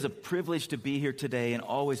It's a privilege to be here today, and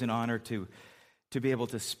always an honor to be able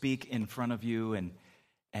to speak in front of you. And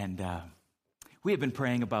we have been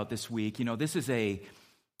praying about this week. You know, this is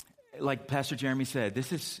like Pastor Jeremy said,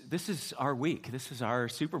 this is our week. This is our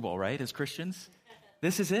Super Bowl, right? As Christians,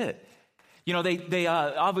 this is it. You know, they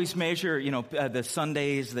always measure, the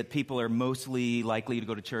Sundays that people are mostly likely to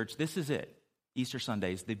go to church. This is it. Easter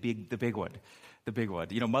Sundays, the big one.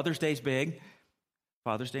 You know, Mother's Day's big.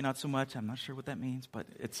 Father's Day, not so much. I'm not sure what that means, but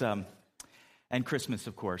it's, and Christmas,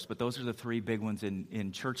 of course. But those are the three big ones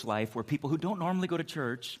in church life, where people who don't normally go to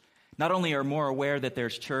church not only are more aware that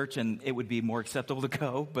there's church and it would be more acceptable to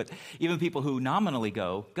go, but even people who nominally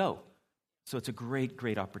go. So it's a great,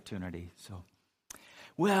 great opportunity. So,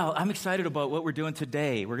 well, I'm excited about what we're doing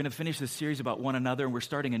today. We're going to finish this series about one another, and we're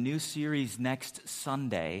starting a new series next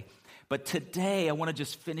Sunday. But today, I want to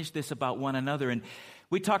just finish this about one another. And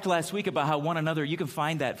we talked last week about how one another, you can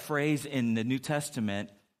find that phrase in the New Testament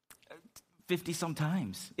 50-some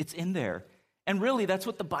times. It's in there. And really, that's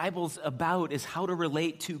what the Bible's about, is how to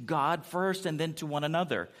relate to God first and then to one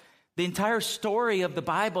another. The entire story of the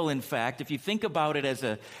Bible, in fact, if you think about it as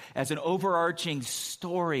an overarching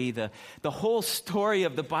story, the whole story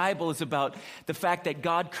of the Bible is about the fact that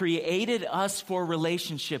God created us for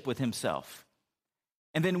relationship with himself.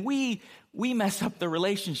 And then we mess up the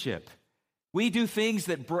relationship. We do things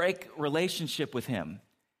that break relationship with him.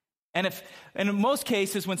 And in most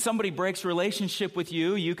cases, when somebody breaks relationship with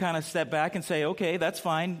you, you kind of step back and say, okay, that's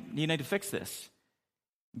fine. You need to fix this.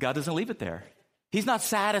 God doesn't leave it there. He's not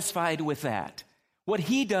satisfied with that. What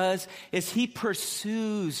he does is he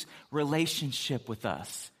pursues relationship with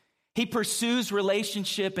us. He pursues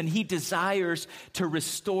relationship, and he desires to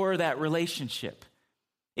restore that relationship.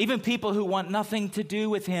 Even people who want nothing to do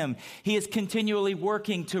with him, he is continually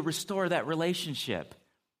working to restore that relationship.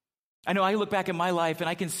 I know I look back at my life and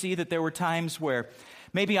I can see that there were times where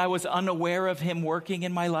maybe I was unaware of him working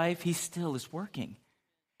in my life. He still is working.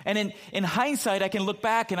 And in hindsight, I can look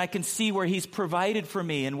back and I can see where he's provided for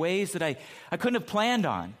me in ways that I couldn't have planned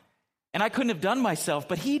on. And I couldn't have done myself,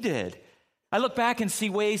 but he did. I look back and see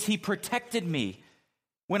ways he protected me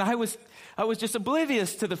when I was just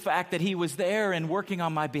oblivious to the fact that he was there and working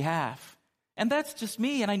on my behalf. And that's just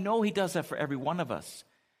me, and I know he does that for every one of us.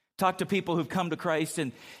 Talk to people who've come to Christ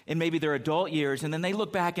in maybe their adult years, and then they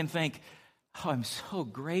look back and think, oh, I'm so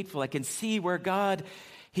grateful. I can see where God,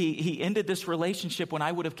 he ended this relationship when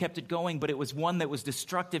I would have kept it going, but it was one that was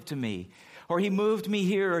destructive to me. Or he moved me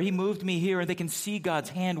here, and they can see God's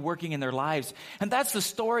hand working in their lives. And that's the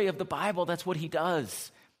story of the Bible. That's what he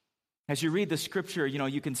does. As you read the scripture,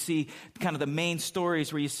 you can see kind of the main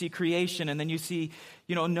stories where you see creation, and then you see,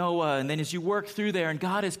 Noah, and then as you work through there, and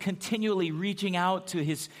God is continually reaching out to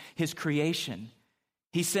his creation.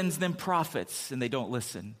 He sends them prophets, and they don't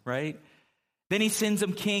listen, right? Then he sends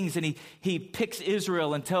them kings, and he picks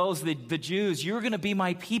Israel and tells the Jews, you're going to be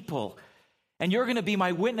my people, and you're going to be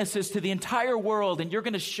my witnesses to the entire world, and you're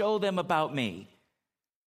going to show them about me.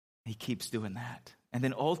 He keeps doing that. And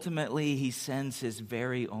then ultimately, he sends his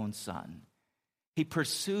very own son. He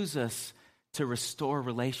pursues us to restore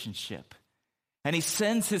relationship. And he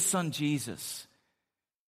sends his son, Jesus.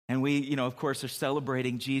 And we, of course, are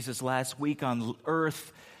celebrating Jesus last week on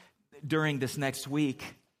earth during this next week.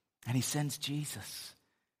 And he sends Jesus.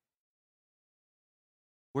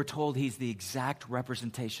 We're told he's the exact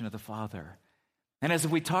representation of the Father. And as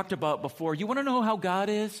we talked about before, you want to know how God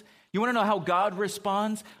is? You want to know how God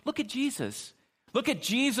responds? Look at Jesus. Look at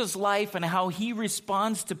Jesus' life and how he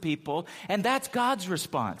responds to people, and that's God's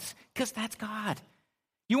response, because that's God.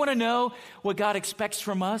 You want to know what God expects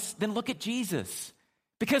from us? Then look at Jesus,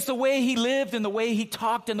 because the way he lived and the way he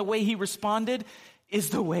talked and the way he responded is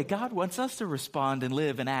the way God wants us to respond and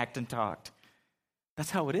live and act and talk.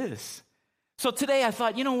 That's how it is. So today I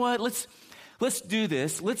thought, you know what, let's do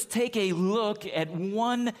this. Let's take a look at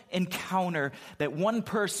one encounter that one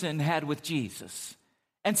person had with Jesus,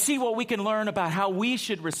 and see what we can learn about how we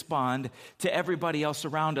should respond to everybody else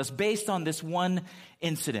around us based on this one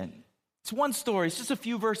incident. It's one story. It's just a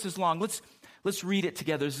few verses long. Let's read it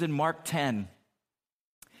together. This is in Mark 10.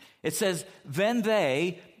 It says, then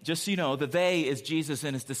they, just so you know, the they is Jesus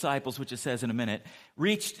and his disciples, which it says in a minute,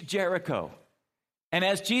 reached Jericho. And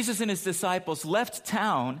as Jesus and his disciples left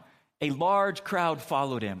town, a large crowd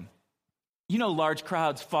followed him. Large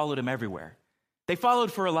crowds followed him everywhere. They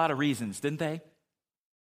followed for a lot of reasons, didn't they?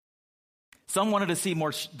 Some wanted to see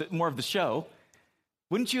more of the show.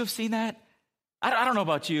 Wouldn't you have seen that? I don't know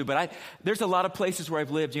about you, but there's a lot of places where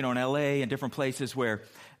I've lived, in LA and different places where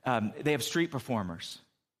they have street performers.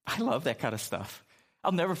 I love that kind of stuff.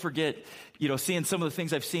 I'll never forget, seeing some of the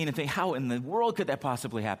things I've seen and think, how in the world could that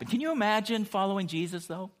possibly happen? Can you imagine following Jesus,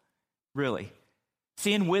 though? Really?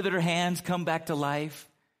 Seeing withered hands come back to life?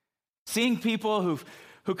 Seeing people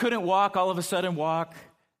who couldn't walk all of a sudden walk?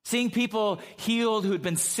 Seeing people healed who had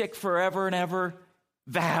been sick forever and ever?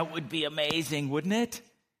 That would be amazing, wouldn't it?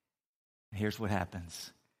 Here's what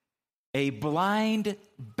happens. A blind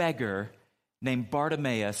beggar named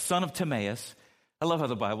Bartimaeus, son of Timaeus. I love how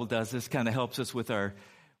the Bible does this, kind of helps us with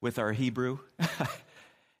our Hebrew.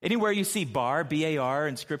 Anywhere you see bar, B-A-R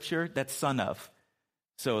in Scripture, that's son of.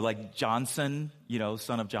 So like Johnson,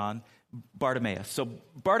 son of John, Bartimaeus. So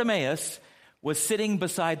Bartimaeus was sitting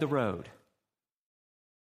beside the road.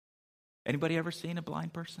 Anybody ever seen a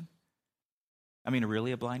blind person?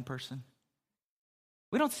 Really a blind person?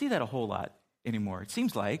 We don't see that a whole lot anymore, it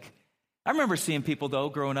seems like. I remember seeing people, though,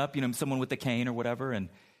 growing up, someone with a cane or whatever, and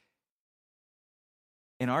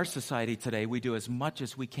in our society today, we do as much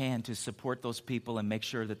as we can to support those people and make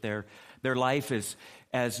sure that their life is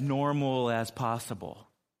as normal as possible.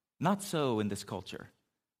 Not so in this culture.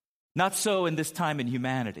 Not so in this time in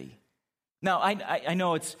humanity. Now, I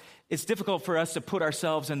know it's difficult for us to put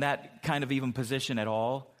ourselves in that kind of even position at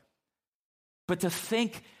all, but to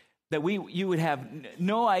think that you would have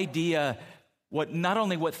no idea not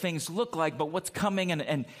only what things look like, but what's coming,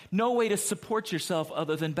 and no way to support yourself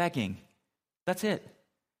other than begging. That's it.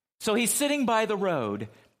 So he's sitting by the road,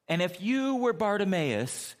 and if you were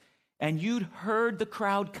Bartimaeus, and you'd heard the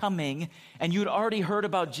crowd coming, and you'd already heard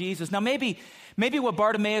about Jesus. Now maybe what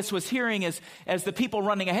Bartimaeus was hearing is, as the people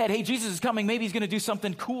running ahead, hey, Jesus is coming, maybe he's going to do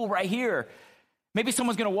something cool right here. Maybe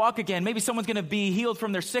someone's going to walk again. Maybe someone's going to be healed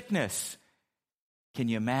from their sickness. Can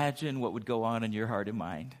you imagine what would go on in your heart and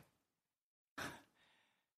mind?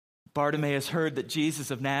 Bartimaeus heard that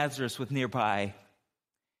Jesus of Nazareth was nearby.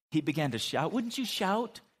 He began to shout. Wouldn't you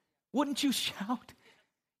shout? Wouldn't you shout?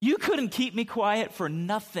 You couldn't keep me quiet for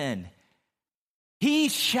nothing. He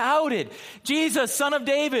shouted, Jesus, son of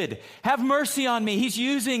David, have mercy on me. He's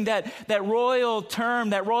using that royal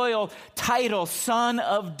term, that royal title, son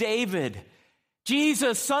of David.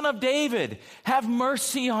 Jesus, son of David, have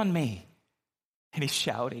mercy on me. And he's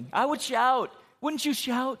shouting. I would shout. Wouldn't you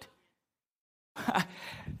shout?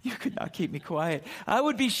 You could not keep me quiet. I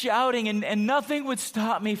would be shouting, and nothing would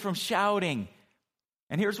stop me from shouting.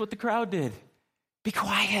 And here's what the crowd did. Be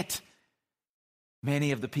quiet.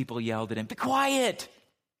 Many of the people yelled at him, be quiet.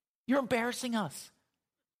 You're embarrassing us.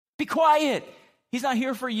 Be quiet. He's not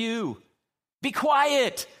here for you. Be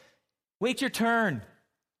quiet. Wait your turn.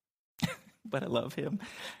 But I love him.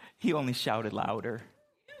 He only shouted louder.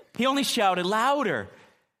 He only shouted louder.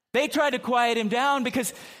 They tried to quiet him down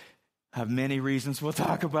because I have many reasons we'll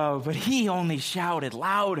talk about, but he only shouted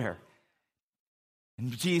louder.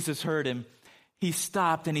 And Jesus heard him. He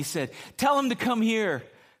stopped and he said, tell him to come here.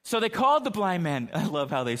 So they called the blind man. I love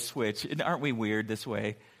how they switch. Aren't we weird this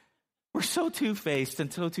way? We're so two-faced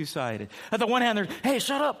and so two-sided. At the one hand, they're, hey,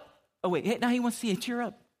 shut up. Oh, wait, hey, now he wants to see you. Cheer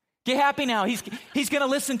up. Get happy now. He's going to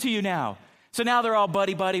listen to you now. So now they're all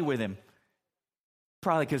buddy-buddy with him.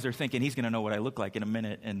 Probably because they're thinking he's going to know what I look like in a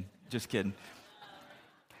minute, and just kidding.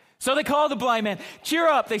 So they called the blind man. Cheer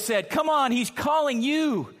up, they said. Come on, he's calling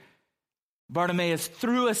you. Bartimaeus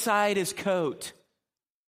threw aside his coat.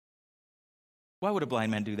 Why would a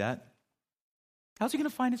blind man do that? How's he going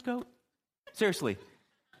to find his coat? Seriously.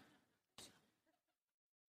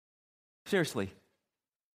 Seriously.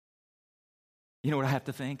 You know what I have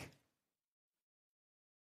to think?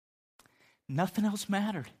 Nothing else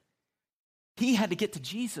mattered. He had to get to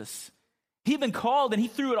Jesus. He'd been called and he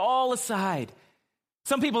threw it all aside.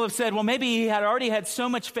 Some people have said, well, maybe he had already had so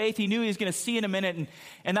much faith, he knew he was going to see in a minute,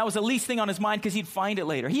 and that was the least thing on his mind because he'd find it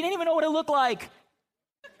later. He didn't even know what it looked like.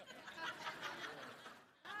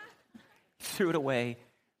 He threw it away,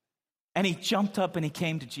 and he jumped up and he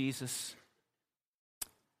came to Jesus.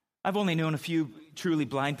 I've only known a few truly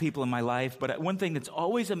blind people in my life, but one thing that's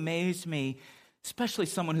always amazed me, especially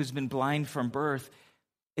someone who's been blind from birth,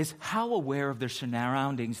 is how aware of their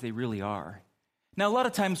surroundings they really are. Now, a lot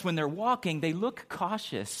of times when they're walking, they look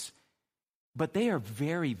cautious, but they are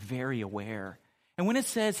very, very aware. And when it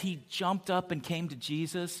says he jumped up and came to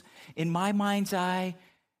Jesus, in my mind's eye,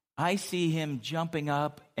 I see him jumping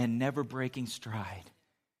up and never breaking stride.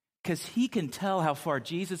 Because he can tell how far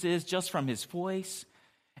Jesus is just from his voice,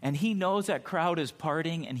 and he knows that crowd is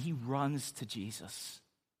parting, and he runs to Jesus.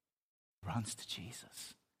 Runs to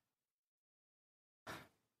Jesus.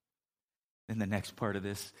 In the next part of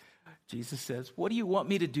this, Jesus says, what do you want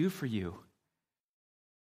me to do for you?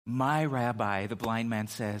 My rabbi, the blind man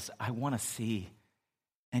says, I want to see.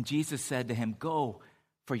 And Jesus said to him, go,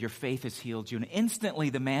 for your faith has healed you." And instantly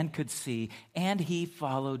the man could see, and he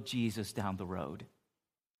followed Jesus down the road.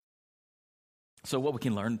 So what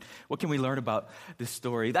can we learn about this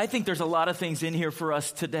story? I think there's a lot of things in here for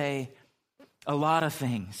us today. A lot of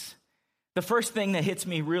things. The first thing that hits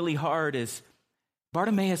me really hard is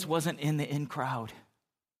Bartimaeus wasn't in the in crowd.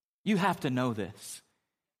 You have to know this.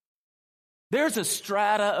 There's a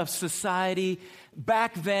strata of society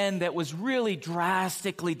back then that was really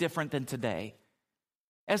drastically different than today.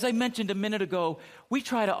 As I mentioned a minute ago, we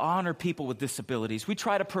try to honor people with disabilities. We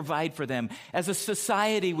try to provide for them. As a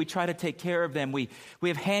society, we try to take care of them. We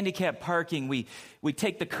have handicap parking. We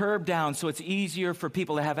take the curb down so it's easier for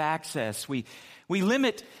people to have access. We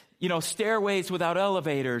limit, stairways without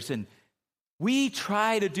elevators. And we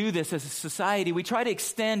try to do this as a society. We try to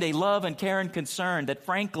extend a love and care and concern that,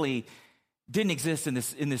 frankly, didn't exist in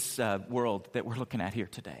this world that we're looking at here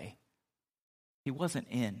today. He wasn't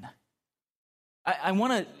in. I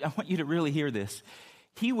want you to really hear this.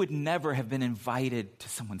 He would never have been invited to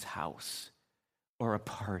someone's house or a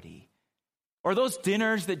party or those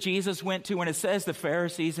dinners that Jesus went to when it says the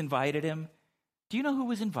Pharisees invited him. Do you know who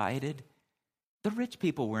was invited? The rich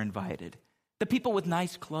people were invited. The people with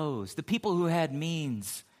nice clothes, the people who had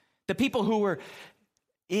means, the people who were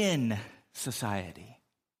in society.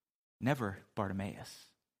 Never Bartimaeus.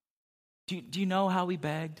 Do you know how he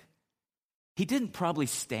begged? He didn't probably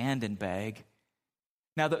stand and beg.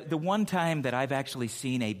 Now, the one time that I've actually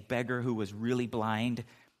seen a beggar who was really blind,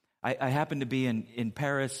 I happened to be in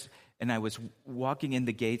Paris, and I was walking in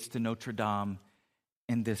the gates to Notre Dame,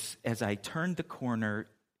 and as I turned the corner,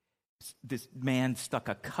 this man stuck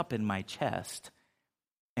a cup in my chest,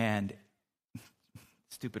 and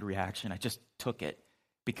stupid reaction, I just took it,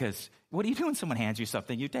 because what do you do when someone hands you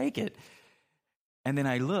something? You take it. And then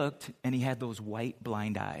I looked, and he had those white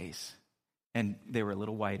blind eyes, and they were a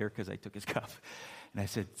little whiter because I took his cup. And I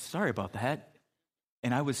said, "Sorry about that."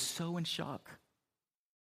 And I was so in shock.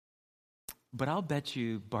 But I'll bet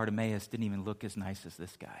you Bartimaeus didn't even look as nice as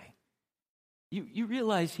this guy. You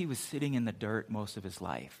realize he was sitting in the dirt most of his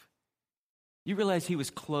life. You realize he was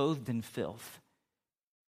clothed in filth.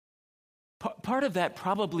 Part of that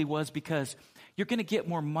probably was because you're going to get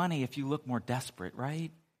more money if you look more desperate,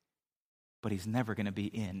 right? But he's never going to be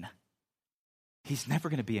in. He's never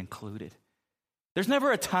going to be included. There's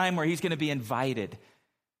never a time where he's going to be invited.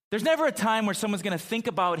 There's never a time where someone's going to think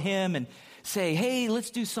about him and say, "Hey, let's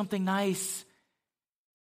do something nice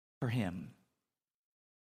for him."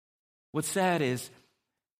 What's sad is,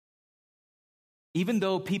 even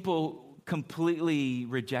though people completely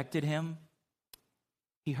rejected him,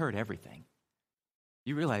 he heard everything.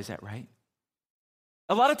 You realize that, right?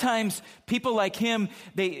 A lot of times, people like him,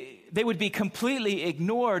 they would be completely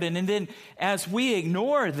ignored, and then as we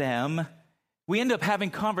ignore them, we end up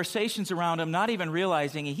having conversations around him, not even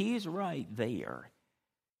realizing he's right there.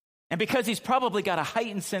 And because he's probably got a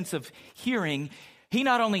heightened sense of hearing, he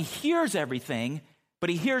not only hears everything, but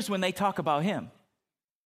he hears when they talk about him.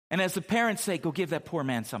 And as the parents say, "Go give that poor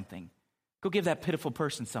man something. Go give that pitiful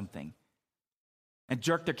person something." And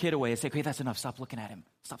jerk their kid away and say, "Okay, that's enough. Stop looking at him.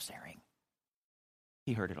 Stop staring."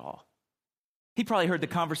 He heard it all. He probably heard the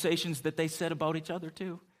conversations that they said about each other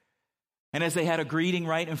too. And as they had a greeting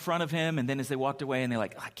right in front of him, and then as they walked away and they're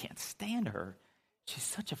like, "I can't stand her. She's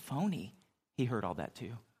such a phony." He heard all that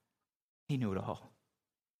too. He knew it all.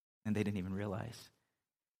 And they didn't even realize.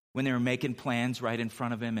 When they were making plans right in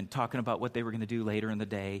front of him and talking about what they were going to do later in the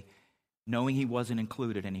day, knowing he wasn't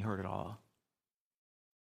included, and he heard it all.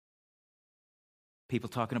 People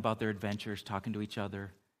talking about their adventures, talking to each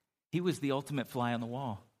other. He was the ultimate fly on the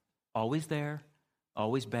wall. Always there,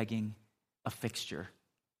 always begging, a fixture.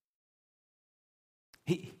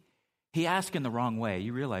 He asked in the wrong way.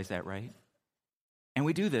 You realize that, right? And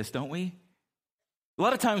we do this, don't we? A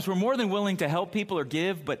lot of times we're more than willing to help people or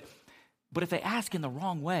give, but if they ask in the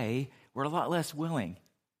wrong way, we're a lot less willing.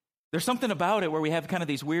 There's something about it where we have kind of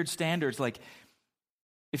these weird standards, like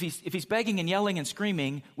if he's begging and yelling and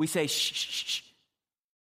screaming, we say, "Shh, shh, shh.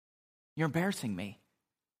 You're embarrassing me."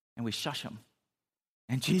 And we shush him.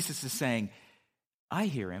 And Jesus is saying, "I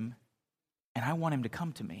hear him, and I want him to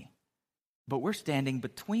come to me." But we're standing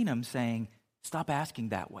between them saying, "Stop asking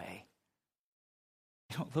that way.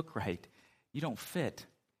 You don't look right. You don't fit.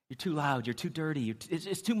 You're too loud. You're too dirty.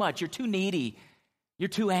 It's too much. You're too needy. You're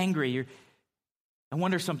too angry." I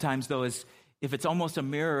wonder sometimes, though, if it's almost a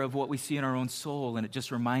mirror of what we see in our own soul, and it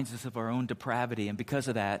just reminds us of our own depravity. And because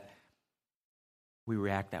of that, we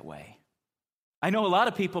react that way. I know a lot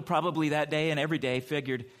of people probably that day and every day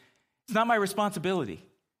figured, it's not my responsibility.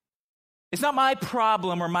 It's not my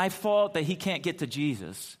problem or my fault that he can't get to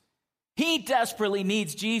Jesus. He desperately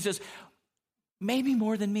needs Jesus. maybe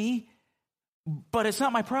more than me, but it's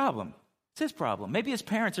not my problem. It's his problem. Maybe his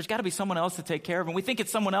parents, there's got to be someone else to take care of him. We think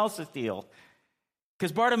it's someone else's deal.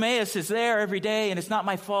 Because Bartimaeus is there every day, and it's not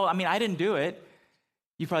my fault. I mean, I didn't do it.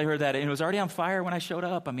 You probably heard that. And it was already on fire when I showed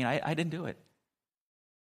up. I mean, I didn't do it.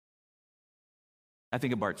 I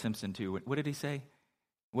think of Bart Simpson, too. What did he say?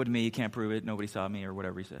 Wasn't me, you can't prove it, nobody saw me, or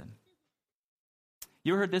whatever he said.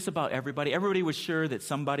 You ever heard this about everybody? Everybody was sure that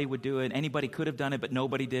somebody would do it. Anybody could have done it, but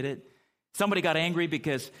nobody did it. Somebody got angry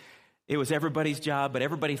because it was everybody's job, but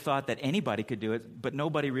everybody thought that anybody could do it, but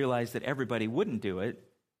nobody realized that everybody wouldn't do it,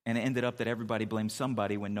 and it ended up that everybody blamed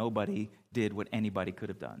somebody when nobody did what anybody could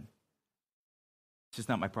have done. It's just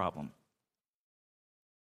not my problem.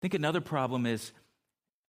 I think another problem is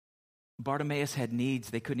Bartimaeus had needs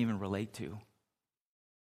they couldn't even relate to.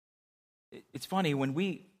 It's funny, when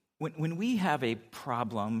we have a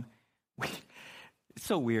problem, it's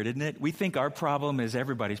so weird, isn't it? We think our problem is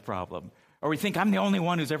everybody's problem. Or we think I'm the only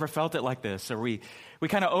one who's ever felt it like this. Or we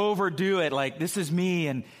kind of overdo it like this is me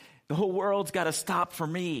and the whole world's got to stop for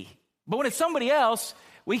me. But when it's somebody else,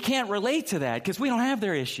 we can't relate to that because we don't have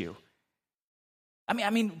their issue. I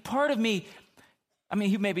mean, part of me,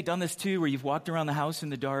 you've maybe done this too, where you've walked around the house in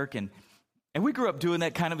the dark and we grew up doing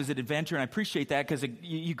that kind of as an adventure, and I appreciate that because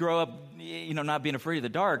you grow up, not being afraid of the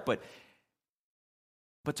dark, but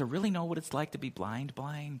to really know what it's like to be blind,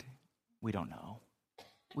 we don't know.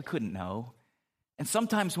 We couldn't know. And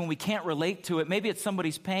sometimes when we can't relate to it, maybe it's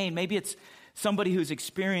somebody's pain, maybe it's somebody who's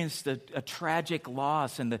experienced a tragic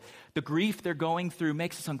loss, and the grief they're going through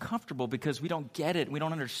makes us uncomfortable because we don't get it, we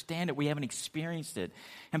don't understand it, we haven't experienced it.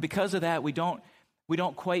 And because of that, we don't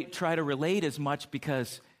quite try to relate as much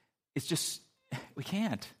because it's just, we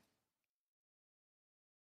can't.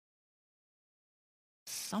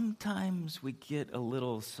 Sometimes we get a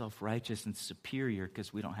little self-righteous and superior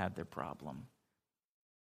because we don't have their problem.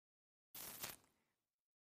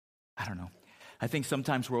 I don't know. I think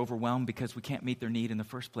sometimes we're overwhelmed because we can't meet their need in the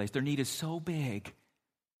first place. Their need is so big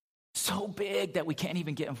that we can't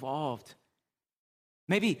even get involved.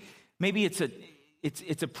 Maybe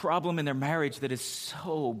it's a problem in their marriage that is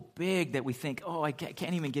so big that we think, oh, I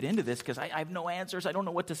can't even get into this because I have no answers. I don't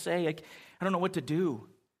know what to say. I don't know what to do.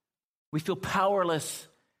 We feel powerless.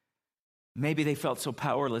 Maybe they felt so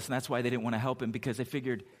powerless, and that's why they didn't want to help him, because they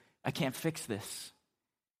figured, I can't fix this.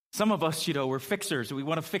 Some of us, we're fixers. We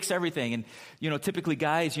want to fix everything. And, typically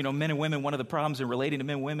guys, men and women, one of the problems in relating to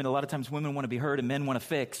men and women, a lot of times women want to be heard and men want to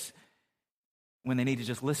fix when they need to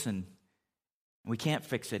just listen. We can't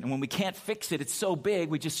fix it. And when we can't fix it, it's so big,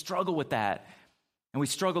 we just struggle with that. And we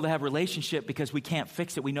struggle to have a relationship because we can't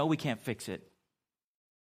fix it. We know we can't fix it.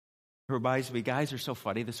 It reminds me, guys are so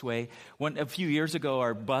funny this way. A few years ago,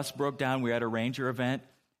 our bus broke down. We were at a Ranger event.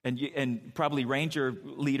 And probably Ranger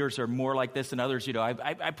leaders are more like this than others. I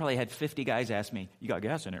probably had 50 guys ask me, you got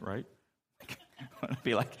gas in it, right? I'd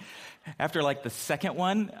be like, after like the second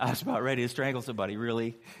one, I was about ready to strangle somebody.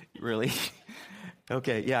 Really? Really?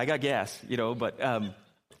 Okay, yeah, I got gas, but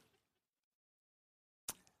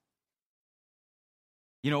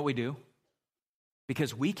you know what we do?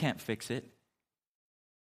 Because we can't fix it,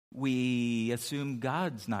 we assume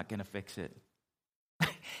God's not going to fix it.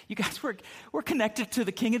 You guys, we're connected to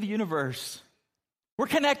the King of the universe. We're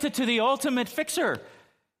connected to the ultimate fixer,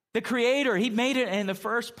 the Creator. He made it in the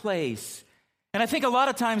first place. And I think a lot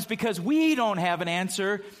of times because we don't have an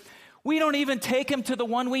answer, we don't even take him to the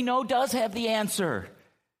one we know does have the answer.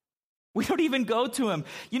 We don't even go to him.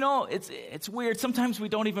 It's weird. Sometimes we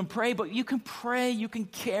don't even pray, but you can pray, you can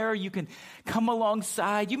care, you can come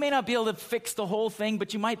alongside. You may not be able to fix the whole thing,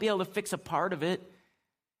 but you might be able to fix a part of it.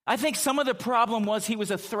 I think some of the problem was he was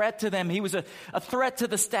a threat to them. He was a threat to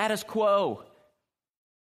the status quo.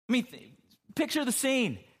 Picture the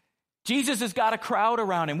scene. Jesus has got a crowd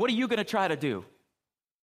around him. What are you going to try to do?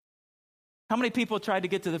 How many people tried to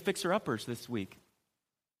get to the fixer-uppers this week?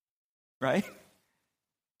 Right?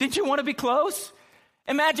 Didn't you want to be close?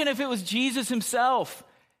 Imagine if it was Jesus himself.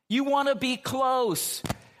 You want to be close.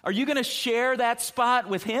 Are you going to share that spot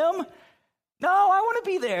with him? No, I want to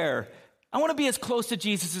be there. I want to be as close to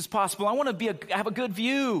Jesus as possible. I want to have a good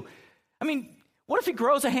view. What if he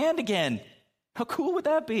grows a hand again? How cool would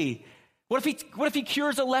that be? What if he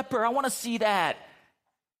cures a leper? I want to see that.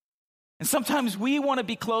 And sometimes we want to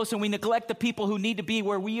be close and we neglect the people who need to be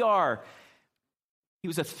where we are. He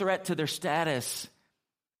was a threat to their status.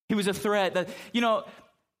 He was a threat that,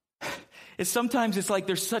 sometimes it's like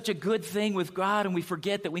there's such a good thing with God and we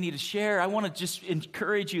forget that we need to share. I want to just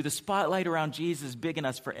encourage you. The spotlight around Jesus is big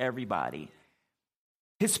enough for everybody.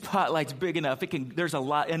 His spotlight's big enough. There's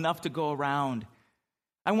enough to go around.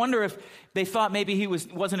 I wonder if they thought maybe he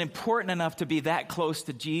wasn't important enough to be that close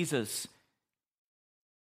to Jesus.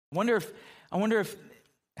 I wonder if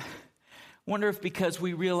because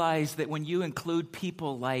we realize that when you include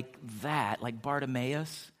people like that, like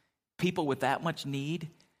Bartimaeus, people with that much need,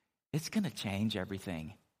 it's going to change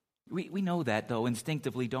everything. We know that, though,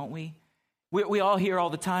 instinctively, don't we? We all hear all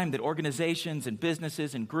the time that organizations and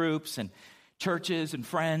businesses and groups and churches and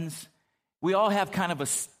friends, we all have kind of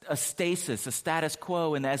a stasis, a status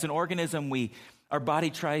quo, and as an organism, our body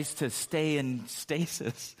tries to stay in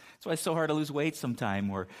stasis. That's why it's so hard to lose weight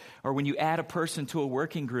sometime. Or when you add a person to a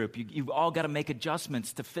working group, you've all got to make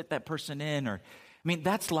adjustments to fit that person in.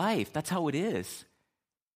 That's life. That's how it is.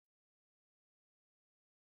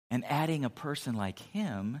 And adding a person like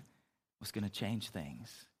him was going to change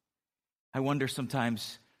things. I wonder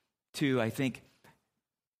sometimes, too, I think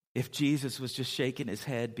if Jesus was just shaking his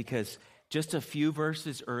head because just a few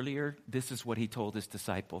verses earlier, this is what he told his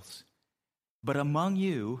disciples. But among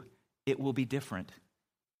you, it will be different.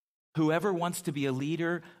 Whoever wants to be a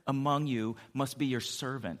leader among you must be your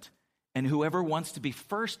servant. And whoever wants to be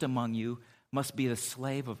first among you must be the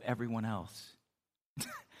slave of everyone else.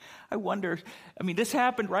 I wonder, this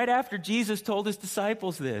happened right after Jesus told his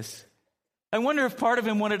disciples this. I wonder if part of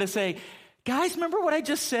him wanted to say, guys, remember what I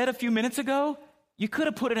just said a few minutes ago? You could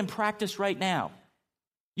have put it in practice right now.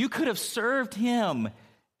 You could have served him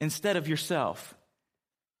instead of yourself.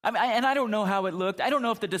 And I don't know how it looked. I don't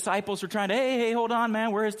know if the disciples were trying to, hey, hold on,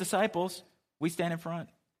 man, we're his disciples. We stand in front.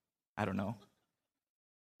 I don't know.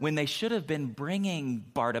 When they should have been bringing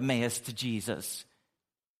Bartimaeus to Jesus.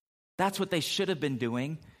 That's what they should have been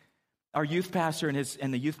doing. Our youth pastor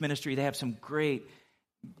and the youth ministry, they have some great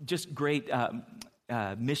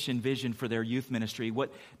mission vision for their youth ministry.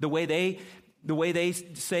 The way they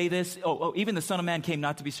say this, even the Son of Man came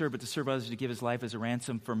not to be served, but to serve others, to give his life as a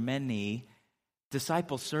ransom for many.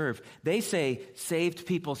 Disciples serve. They say saved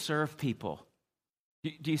people serve people.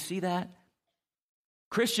 Do you see that?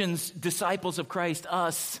 Christians, disciples of Christ,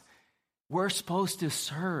 us, we're supposed to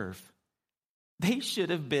serve. They should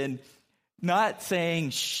have been not saying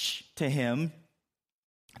shh to him.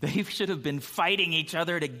 They should have been fighting each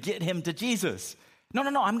other to get him to Jesus. No,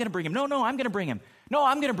 I'm going to bring him. No, I'm going to bring him. No,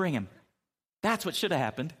 I'm going to bring him. That's what should have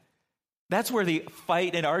happened. That's where the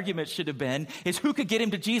fight and argument should have been, is who could get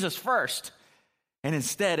him to Jesus first. And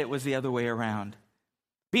instead, it was the other way around.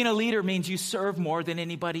 Being a leader means you serve more than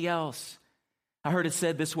anybody else. I heard it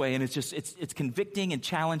said this way, and it's convicting and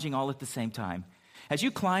challenging all at the same time. As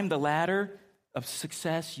you climb the ladder of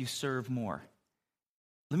success, you serve more.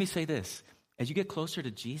 Let me say this. As you get closer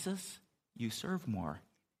to Jesus, you serve more.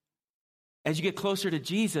 As you get closer to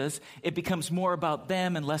Jesus, it becomes more about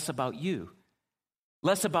them and less about you.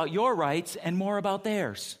 Less about your rights and more about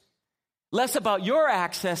theirs. Less about your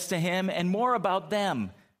access to him and more about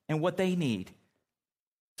them and what they need.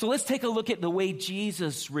 So let's take a look at the way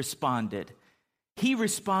Jesus responded. He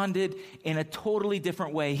responded in a totally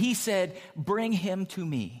different way. He said, bring him to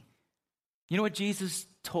me. You know what Jesus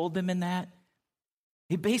told them in that?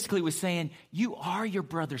 He basically was saying, you are your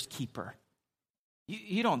brother's keeper.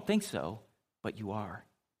 You don't think so, but you are.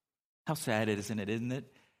 How sad isn't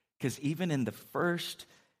it? Because even in the first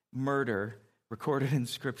murder recorded in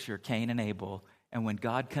Scripture, Cain and Abel, and when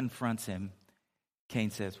God confronts him,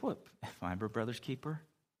 Cain says, "What? If I'm your brother's keeper?"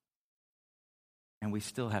 And we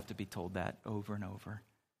still have to be told that over and over.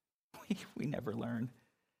 We never learn.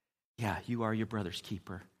 Yeah, you are your brother's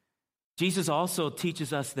keeper. Jesus also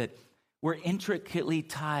teaches us that we're intricately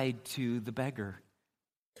tied to the beggar.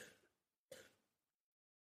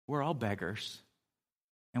 We're all beggars,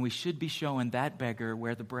 and we should be showing that beggar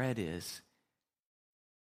where the bread is,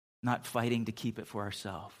 not fighting to keep it for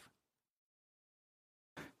ourselves.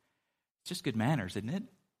 It's just good manners, isn't it?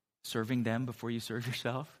 Serving them before you serve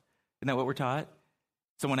yourself. Isn't that what we're taught?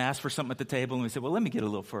 Someone asks for something at the table and we say, well, let me get a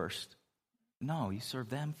little first. No, you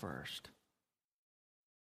serve them first.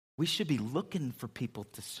 We should be looking for people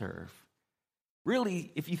to serve.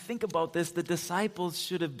 Really, if you think about this, the disciples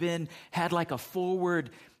should have had like a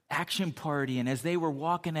forward action party, and as they were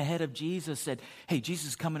walking ahead of Jesus, said, hey, Jesus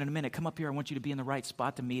is coming in a minute. Come up here. I want you to be in the right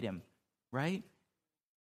spot to meet him. Right?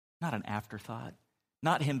 Not an afterthought.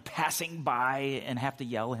 Not him passing by and have to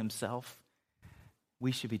yell himself.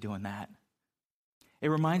 We should be doing that. It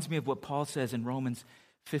reminds me of what Paul says in Romans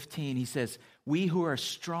 15. He says, we who are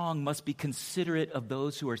strong must be considerate of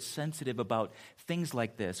those who are sensitive about things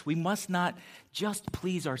like this. We must not just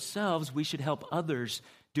please ourselves. We should help others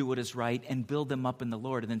do what is right and build them up in the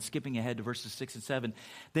Lord. And then skipping ahead to verses 6 and 7,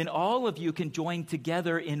 then all of you can join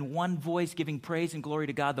together in one voice, giving praise and glory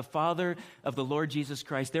to God, the Father of the Lord Jesus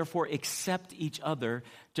Christ. Therefore, accept each other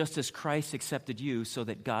just as Christ accepted you, so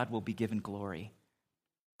that God will be given glory.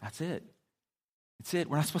 That's it. That's it.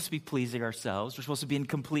 We're not supposed to be pleasing ourselves. We're supposed to be in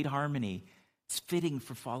complete harmony. It's fitting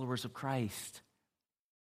for followers of Christ.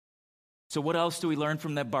 So what else do we learn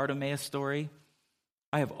from that Bartimaeus story?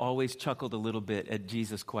 I have always chuckled a little bit at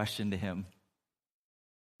Jesus' question to him.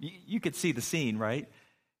 You could see the scene, right?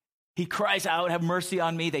 He cries out, have mercy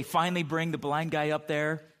on me. They finally bring the blind guy up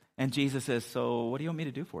there. And Jesus says, so what do you want me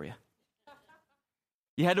to do for you?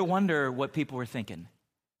 You had to wonder what people were thinking.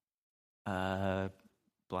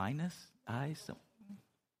 Blindness? Eyes?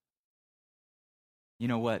 You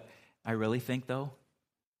know what I really think, though?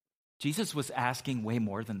 Jesus was asking way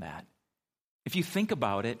more than that. If you think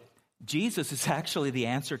about it, Jesus is actually the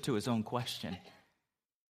answer to his own question.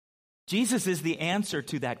 Jesus is the answer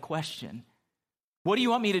to that question. What do you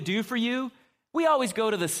want me to do for you? We always go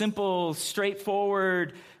to the simple,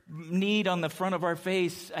 straightforward need on the front of our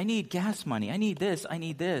face. I need gas money. I need this. I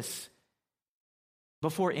need this.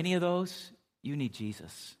 Before any of those, you need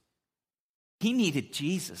Jesus. He needed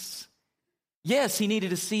Jesus. Yes, he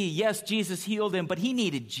needed to see. Yes, Jesus healed him, but he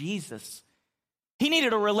needed Jesus. He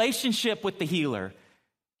needed a relationship with the healer,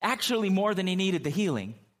 actually more than he needed the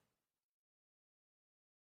healing.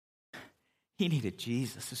 He needed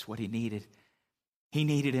Jesus, is what he needed. He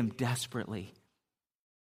needed him desperately.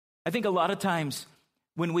 I think a lot of times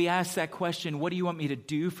when we ask that question, what do you want me to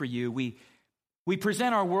do for you? We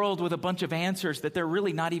present our world with a bunch of answers that they're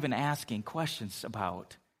really not even asking questions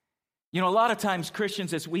about. You know, a lot of times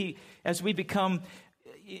Christians, as we become,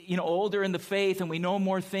 older in the faith and we know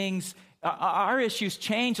more things, our issues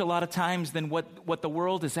change a lot of times than what the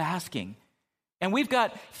world is asking. And we've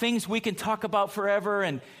got things we can talk about forever,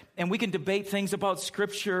 and we can debate things about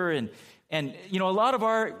Scripture, and a lot of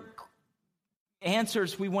our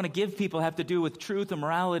answers we want to give people have to do with truth and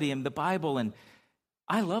morality and the Bible, and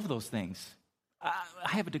I love those things. I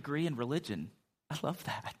have a degree in religion. I love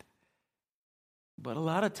that. But a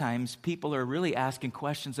lot of times people are really asking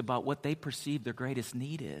questions about what they perceive their greatest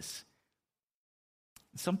need is.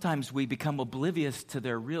 Sometimes we become oblivious to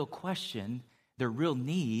their real question, their real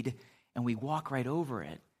need, and we walk right over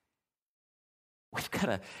it.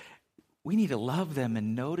 We need to love them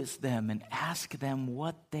and notice them and ask them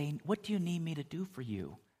what do you need me to do for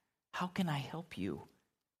you? How can I help you?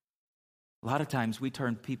 A lot of times we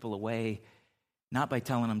turn people away, not by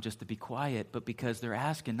telling them just to be quiet, but because they're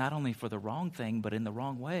asking not only for the wrong thing, but in the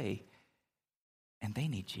wrong way. And they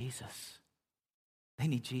need Jesus. They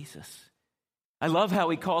need Jesus. I love how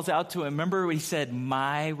he calls out to him. Remember when he said,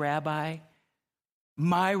 my rabbi?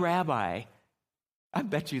 My rabbi. I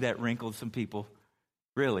bet you that wrinkled some people.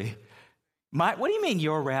 Really? What do you mean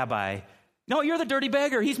your rabbi? No, you're the dirty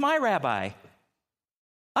beggar. He's my rabbi.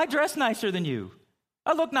 I dress nicer than you.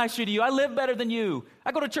 I look nicer to you. I live better than you.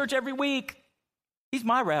 I go to church every week. He's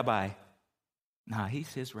my rabbi. Nah,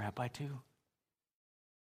 he's his rabbi too.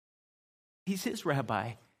 He's his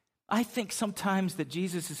rabbi. I think sometimes that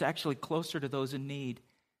Jesus is actually closer to those in need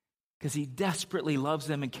because he desperately loves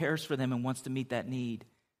them and cares for them and wants to meet that need.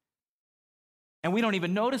 And we don't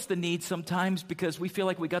even notice the need sometimes because we feel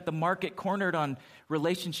like we got the market cornered on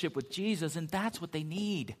relationship with Jesus, and that's what they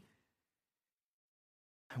need.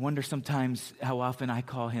 I wonder sometimes how often I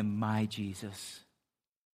call him my Jesus.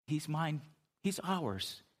 He's mine. He's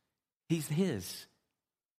ours. He's his.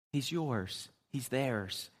 He's yours. He's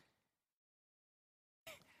theirs.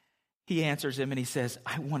 He answers him and he says,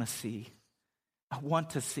 I want to see. I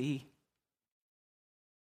want to see.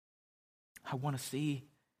 I want to see.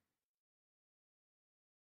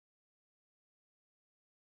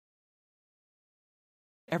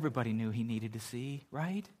 Everybody knew he needed to see,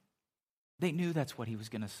 right? They knew that's what he was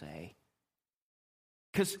going to say.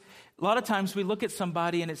 Because a lot of times we look at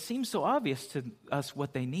somebody and it seems so obvious to us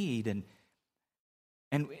what they need.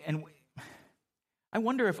 And I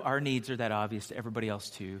wonder if our needs are that obvious to everybody else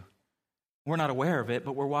too. We're not aware of it,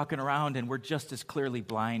 but we're walking around and we're just as clearly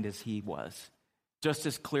blind as he was. Just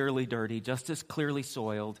as clearly dirty, just as clearly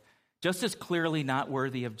soiled, just as clearly not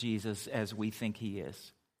worthy of Jesus as we think he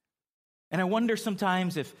is. And I wonder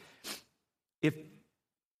sometimes if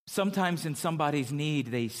sometimes in somebody's need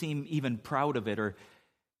they seem even proud of it, or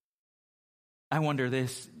I wonder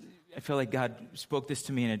this, I feel like God spoke this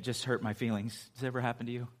to me and it just hurt my feelings. Does it ever happen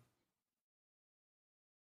to you?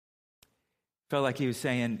 Felt like he was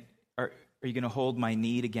saying, are you going to hold my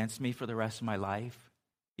need against me for the rest of my life,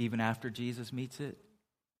 even after Jesus meets it?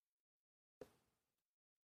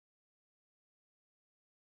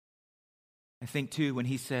 I think, too, when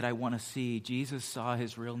he said, I want to see, Jesus saw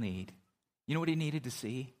his real need. You know what he needed to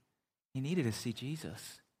see? He needed to see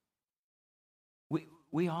Jesus.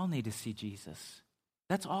 We all need to see Jesus.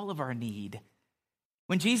 That's all of our need.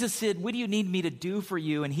 When Jesus said, what do you need me to do for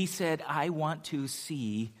you? And he said, I want to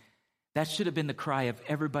see. That should have been the cry of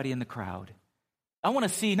everybody in the crowd. I want to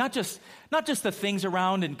see not just the things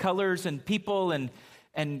around and colors and people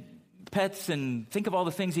and pets and think of all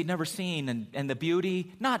the things he'd never seen and the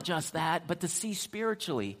beauty. Not just that, but to see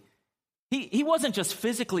spiritually. He wasn't just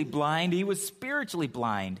physically blind, he was spiritually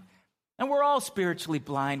blind. And we're all spiritually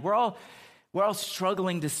blind. We're all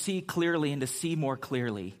struggling to see clearly and to see more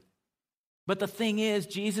clearly. But the thing is,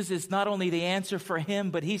 Jesus is not only the answer for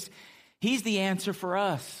him, but he's the answer for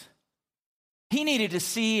us. He needed to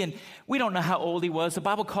see, and we don't know how old he was. The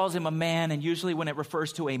Bible calls him a man, and usually when it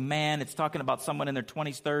refers to a man, it's talking about someone in their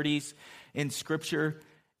 20s, 30s in Scripture.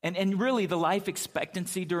 And really, the life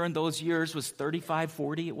expectancy during those years was 35,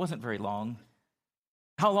 40. It wasn't very long.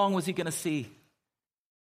 How long was he going to see?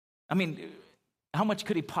 I mean, how much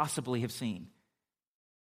could he possibly have seen?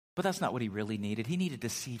 But that's not what he really needed. He needed to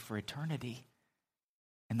see for eternity.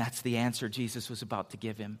 And that's the answer Jesus was about to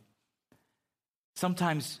give him.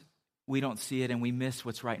 Sometimes we don't see it and we miss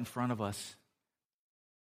what's right in front of us.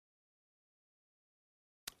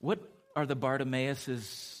 What are the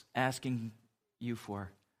Bartimaeuses asking you for?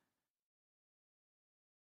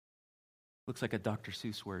 Looks like a Dr.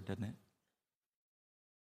 Seuss word, doesn't it?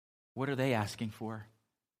 What are they asking for?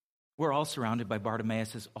 We're all surrounded by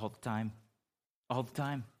Bartimaeuses all the time. All the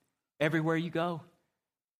time. Everywhere you go.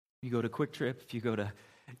 You go to Quick Trip, if you go to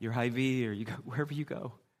your Hy-Vee, or you go wherever you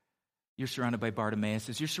go, you're surrounded by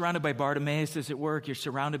Bartimaeuses. You're surrounded by Bartimaeuses at work. You're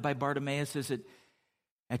surrounded by Bartimaeuses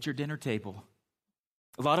at your dinner table.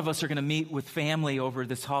 A lot of us are going to meet with family over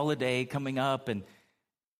this holiday coming up, and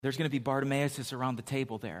there's going to be Bartimaeuses around the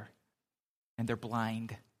table there. And they're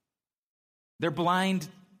blind. They're blind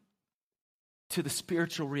to the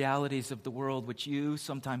spiritual realities of the world, which you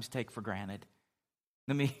sometimes take for granted.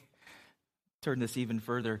 Let me turn this even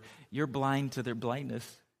further. You're blind to their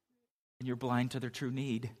blindness, and you're blind to their true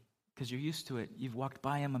need because you're used to it. You've walked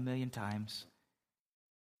by them a million times,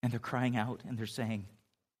 and they're crying out, and they're saying,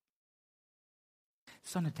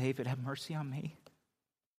 Son of David, have mercy on me.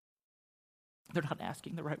 They're not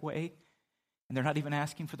asking the right way. And they're not even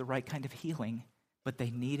asking for the right kind of healing, but they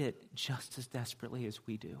need it just as desperately as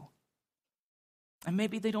we do. And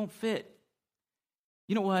maybe they don't fit.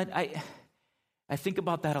 You know what? I think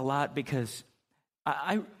about that a lot because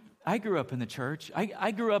I grew up in the church.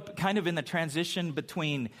 I grew up kind of in the transition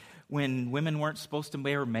between when women weren't supposed to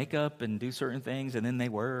wear makeup and do certain things, and then they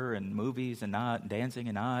were, and movies and not, and dancing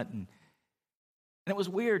and not. And it was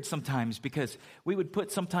weird sometimes because we would put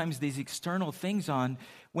sometimes these external things on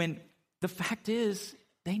when the fact is,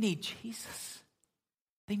 they need Jesus.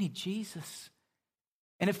 They need Jesus.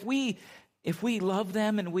 And if we love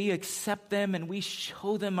them and we accept them and we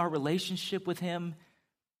show them our relationship with him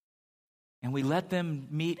and we let them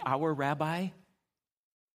meet our rabbi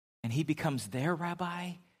and he becomes their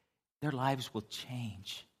rabbi, their lives will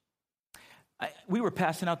change. We were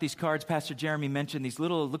passing out these cards. Pastor Jeremy mentioned these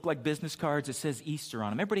little, look like business cards. It says Easter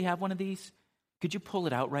on them. Everybody have one of these? Could you pull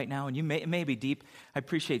it out right now? And it may be deep. I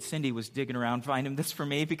appreciate Cindy was digging around finding this for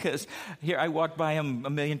me because here I walked by them a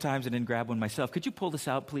million times and didn't grab one myself. Could you pull this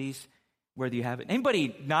out, please? Where do you have it?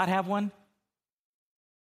 Anybody not have one?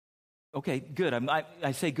 Okay, good.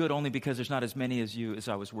 I say good only because there's not as many as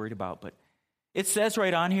I was worried about. But it says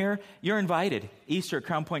right on here, you're invited. Easter at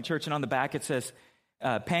Crown Point Church. And on the back it says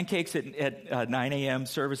pancakes at 9 a.m.,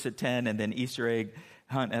 service at 10, and then Easter egg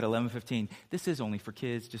hunt at 11:15. This is only for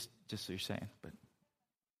kids, just so you're saying. But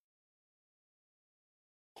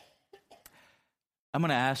I'm going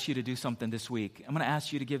to ask you to do something this week. I'm going to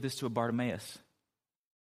ask you to give this to a Bartimaeus.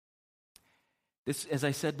 This, as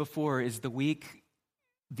I said before, is the week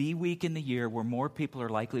in the year where more people are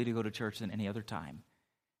likely to go to church than any other time.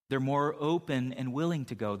 They're more open and willing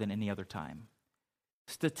to go than any other time.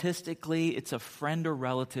 Statistically, it's a friend or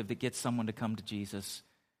relative that gets someone to come to Jesus.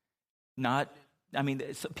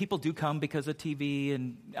 People do come because of TV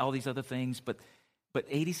and all these other things, but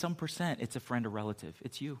 80-some%, it's a friend or relative.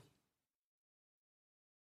 It's you.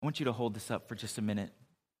 I want you to hold this up for just a minute.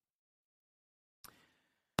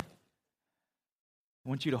 I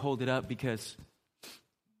want you to hold it up because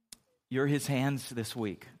you're his hands this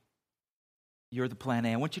week. You're the plan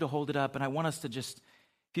A. I want you to hold it up, and I want us to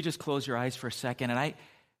if you just close your eyes for a second, and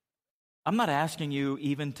I'm not asking you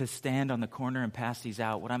even to stand on the corner and pass these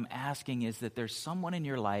out. What I'm asking is that there's someone in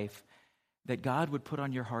your life that God would put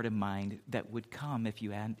on your heart and mind that would come if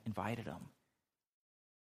you hadn't invited them.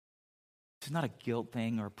 It's not a guilt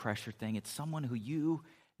thing or a pressure thing. It's someone who you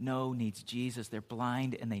know needs Jesus. They're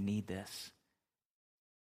blind and they need this.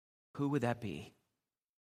 Who would that be?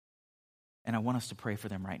 And I want us to pray for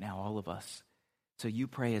them right now, all of us. So you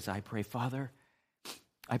pray as I pray. Father,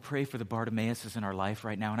 I pray for the Bartimaeuses in our life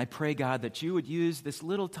right now. And I pray, God, that you would use this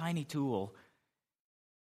little tiny tool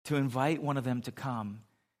to invite one of them to come.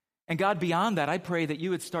 And God, beyond that, I pray that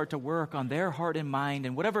you would start to work on their heart and mind,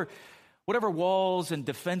 and whatever walls and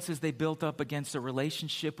defenses they built up against a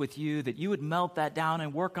relationship with you, that you would melt that down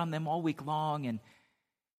and work on them all week long. And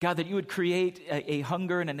God, that you would create a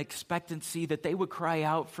hunger and an expectancy that they would cry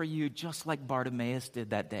out for you just like Bartimaeus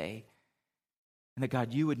did that day. And that,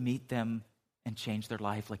 God, you would meet them and change their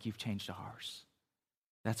life like you've changed ours.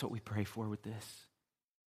 That's what we pray for with this.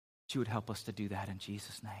 That you would help us to do that in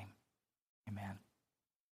Jesus' name. Amen.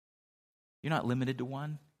 You're not limited to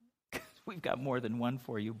one. We've got more than one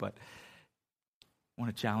for you, but I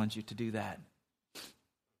want to challenge you to do that.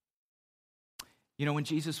 You know, when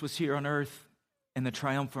Jesus was here on earth in the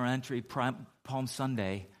triumphal entry, Palm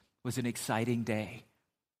Sunday was an exciting day.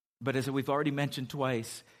 But as we've already mentioned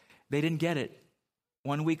twice, they didn't get it.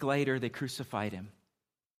 1 week later, they crucified him.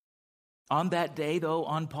 On that day, though,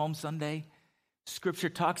 on Palm Sunday, Scripture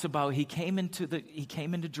talks about he came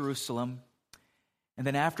into Jerusalem, and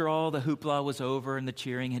then after all the hoopla was over and the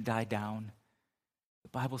cheering had died down, the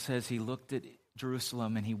Bible says he looked at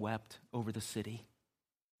Jerusalem and he wept over the city.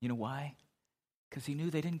 You know why? Because he knew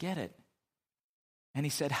they didn't get it. And he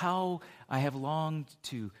said, how I have longed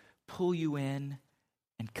to pull you in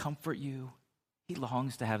and comfort you. He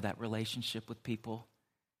longs to have that relationship with people.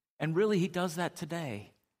 And really, he does that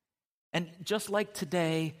today. And just like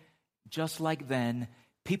today, just like then,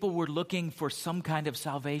 people were looking for some kind of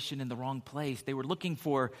salvation in the wrong place. They were looking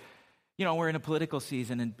for, we're in a political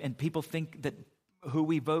season, and people think that who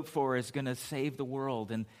we vote for is going to save the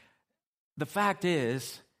world. And the fact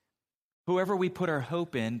is, whoever we put our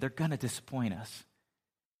hope in, they're going to disappoint us.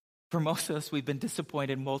 For most of us, we've been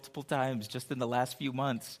disappointed multiple times just in the last few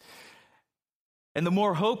months. And the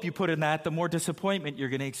more hope you put in that, the more disappointment you're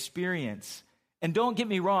going to experience. And don't get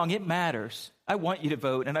me wrong, it matters. I want you to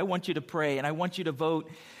vote, and I want you to pray, and I want you to vote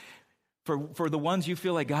for the ones you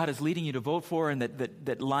feel like God is leading you to vote for and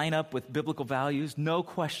that line up with biblical values, no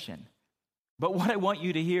question. But what I want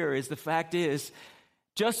you to hear is the fact is,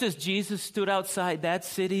 just as Jesus stood outside that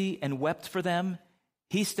city and wept for them,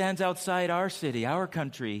 he stands outside our city, our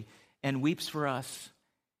country, and weeps for us.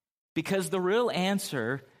 Because the real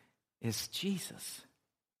answer is Jesus.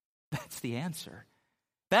 That's the answer.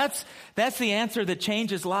 That's the answer that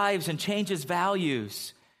changes lives and changes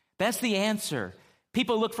values. That's the answer.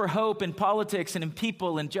 People look for hope in politics and in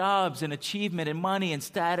people and jobs and achievement and money and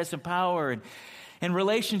status and power and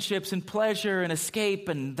relationships and pleasure and escape,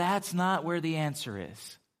 and that's not where the answer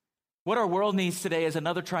is. What our world needs today is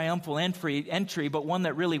another triumphal entry, but one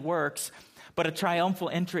that really works, but a triumphal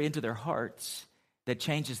entry into their hearts that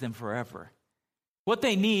changes them forever. What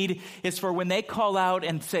they need is for when they call out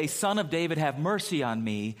and say, Son of David, have mercy on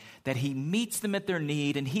me, that he meets them at their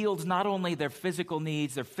need and heals not only their physical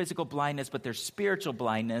needs, their physical blindness, but their spiritual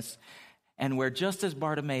blindness. And where just as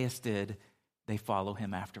Bartimaeus did, they follow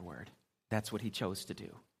him afterward. That's what he chose to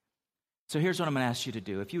do. So here's what I'm going to ask you to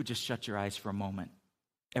do. If you would just shut your eyes for a moment,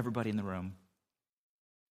 everybody in the room.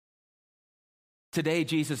 Today,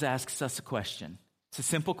 Jesus asks us a question. It's a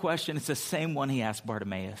simple question. It's the same one he asked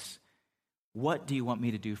Bartimaeus. What do you want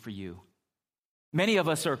me to do for you? Many of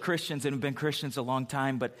us are Christians and have been Christians a long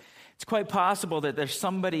time, but it's quite possible that there's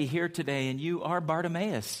somebody here today and you are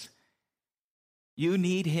Bartimaeus. You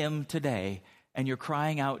need him today and you're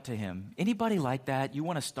crying out to him. Anybody like that? You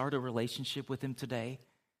want to start a relationship with him today?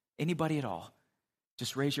 Anybody at all?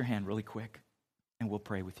 Just raise your hand really quick and we'll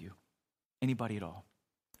pray with you. Anybody at all?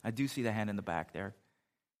 I do see the hand in the back there.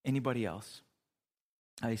 Anybody else?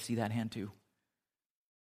 I see that hand too.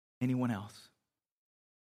 Anyone else?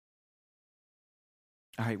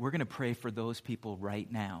 All right, we're going to pray for those people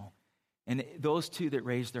right now. And those two that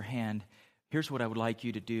raised their hand, here's what I would like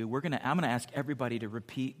you to do. I'm going to ask everybody to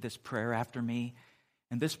repeat this prayer after me.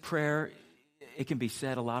 And this prayer, it can be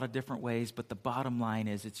said a lot of different ways, but the bottom line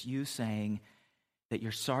is it's you saying that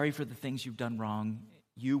you're sorry for the things you've done wrong.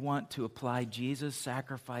 You want to apply Jesus'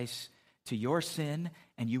 sacrifice to your sin,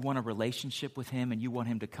 and you want a relationship with him, and you want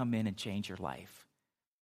him to come in and change your life.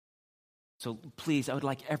 So please, I would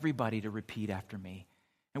like everybody to repeat after me.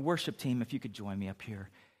 And worship team, if you could join me up here.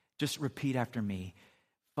 Just repeat after me.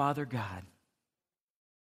 Father God,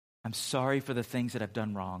 I'm sorry for the things that I've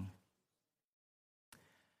done wrong.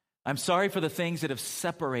 I'm sorry for the things that have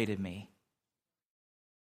separated me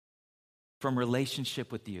from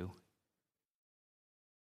relationship with you.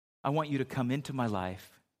 I want you to come into my life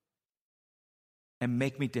and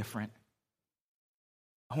make me different.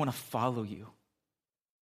 I want to follow you.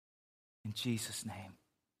 In Jesus' name,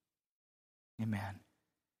 amen.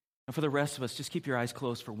 And for the rest of us, just keep your eyes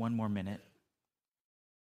closed for one more minute.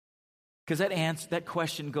 Because that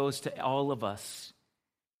question goes to all of us.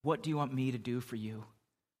 What do you want me to do for you?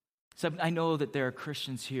 So I know that there are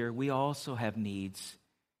Christians here. We also have needs.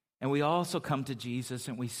 And we also come to Jesus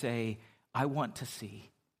and we say, I want to see.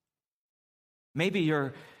 Maybe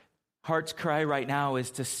your heart's cry right now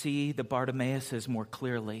is to see the Bartimaeuses more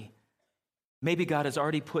clearly. Maybe God has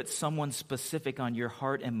already put someone specific on your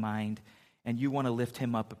heart and mind, and you want to lift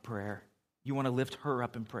him up in prayer. You want to lift her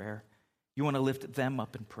up in prayer. You want to lift them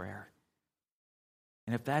up in prayer.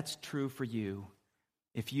 And if that's true for you,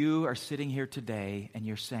 if you are sitting here today and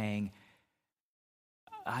you're saying,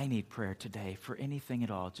 I need prayer today for anything at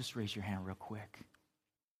all, just raise your hand real quick.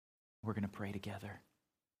 We're going to pray together.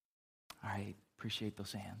 All right, appreciate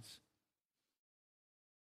those hands.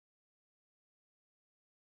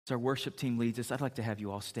 As our worship team leads us, I'd like to have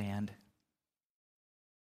you all stand.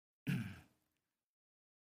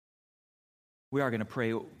 We are going to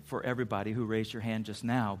pray for everybody who raised your hand just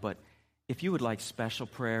now, but if you would like special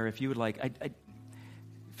prayer, if you would like, I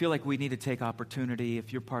feel like we need to take opportunity,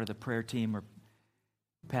 if you're part of the prayer team or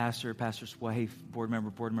pastor's wife, board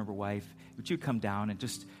member wife, would you come down and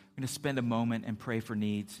just, we're going to spend a moment and pray for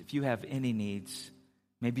needs. If you have any needs,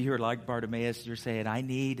 maybe you're like Bartimaeus, you're saying, I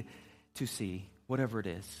need to see, whatever it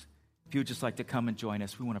is. If you would just like to come and join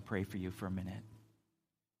us, we want to pray for you for a minute.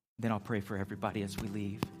 Then I'll pray for everybody as we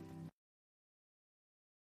leave.